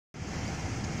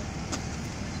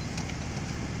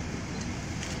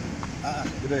Thank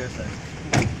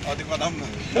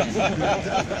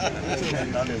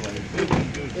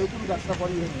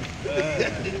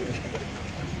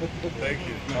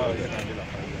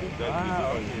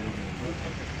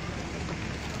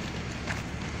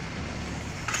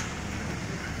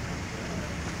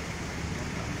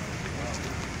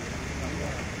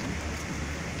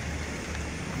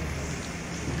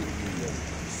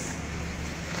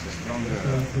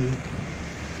you.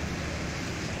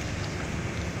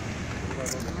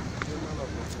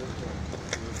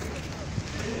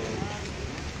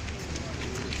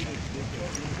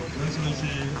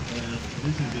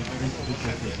 This is a very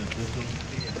special presentation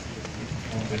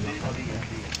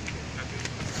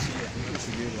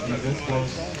on the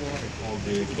response of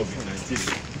the COVID-19.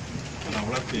 And I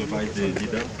would like to invite the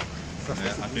leader,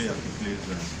 Ameya, to please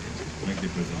make the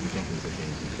presentation for the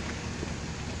second.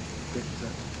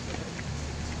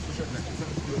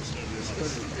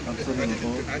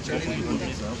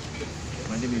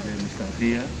 My name is Mr.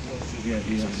 Ameya. We are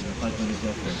here as the Lafarge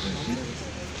manager for Ebonyi.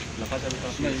 Lafarge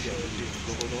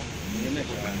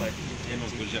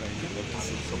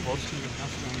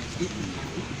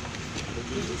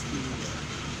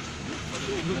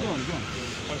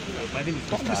My name is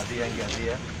Mr.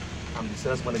 Ameya. I'm the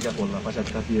sales manager for Lafarge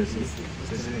PLC,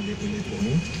 based in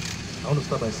Ebonyi. I want to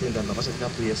start by saying that Lafarge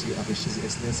PLC appreciates the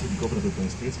excellency of the government of Ebonyi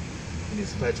State in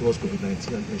its fight towards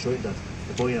COVID-19 and ensuring that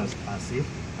Ebonyians are safe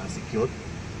and secured.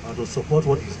 And to support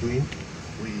what he's doing,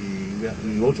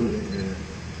 we want to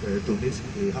donate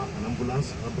an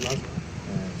ambulance to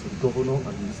the governor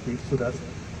and the state so that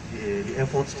the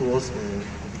efforts towards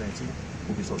COVID-19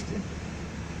 will be sustained.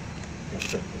 Yes,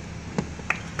 sir.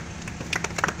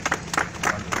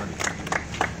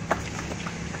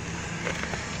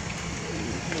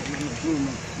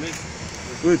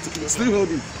 Wait, still hold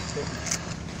it.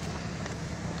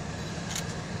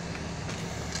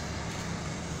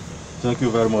 Thank you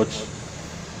very much.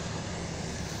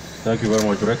 Thank you very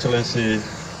much, Your Excellency.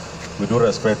 With due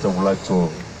respect, I would like to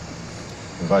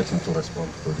invite him to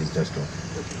respond to this gesture.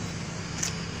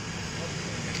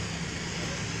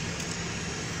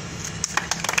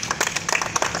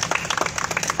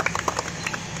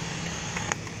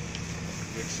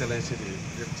 Your Excellency, the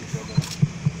Deputy Governor of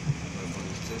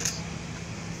Ebonyi State,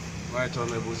 Right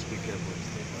Honorable Speaker of Ebonyi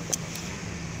State,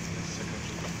 the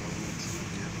Secretary of Government,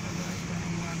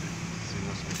 and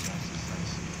Senior Special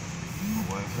Assistants for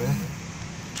Welfare,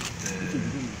 the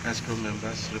ESCO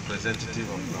members, representative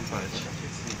of Lafarge,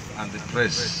 and the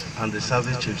press, and the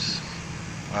service chiefs.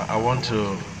 I want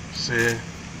to say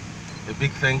a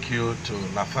big thank you to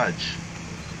Lafarge.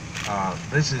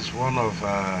 This is one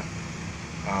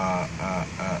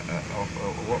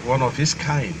of his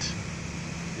kind,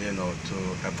 you know, to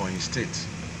Ebonyi State.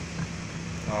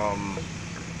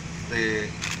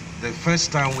 The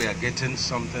first time we are getting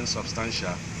something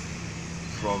substantial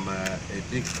from a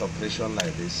big corporation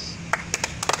like this,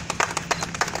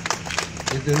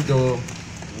 even though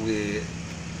we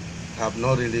have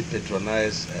not really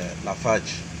patronized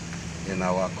Lafarge in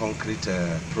our concrete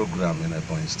program in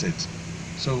Ebonyi State.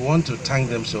 So we want to thank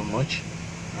them so much,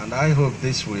 and I hope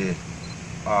this will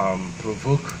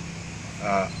provoke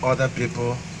other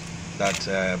people that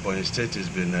Ebonyi State has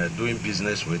been doing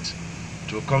business with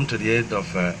to come to the aid of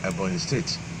Ebonyi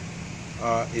State.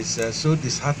 It's so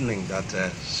disheartening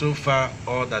that so far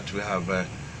all that we have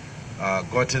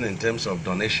gotten in terms of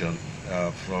donation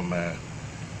from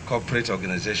corporate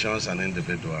organizations and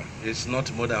individuals is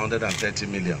not more than 130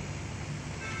 million.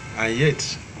 And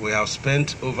yet we have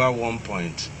spent over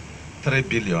 1.3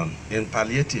 billion in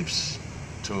palliatives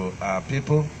to our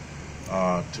people,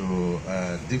 to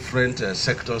different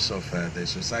sectors of the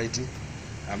society.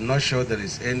 I'm not sure there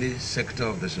is any sector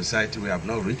of the society we have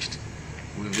not reached.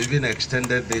 We've even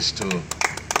extended this to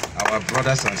our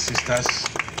brothers and sisters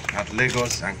at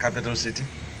Lagos and Capital City.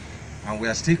 And we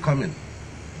are still coming,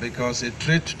 because a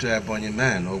threat to Ebonyi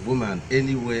man or woman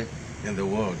anywhere in the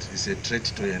world is a threat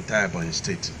to the entire Ebonyi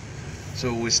State.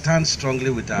 So we stand strongly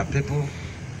with our people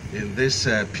in this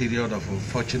period of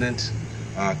unfortunate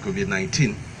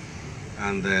COVID-19.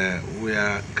 And we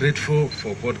are grateful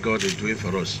for what God is doing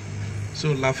for us.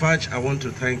 So Lafarge, I want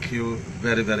to thank you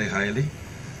very, very highly.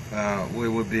 We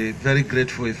will be very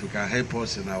grateful if you can help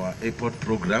us in our airport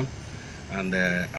program. And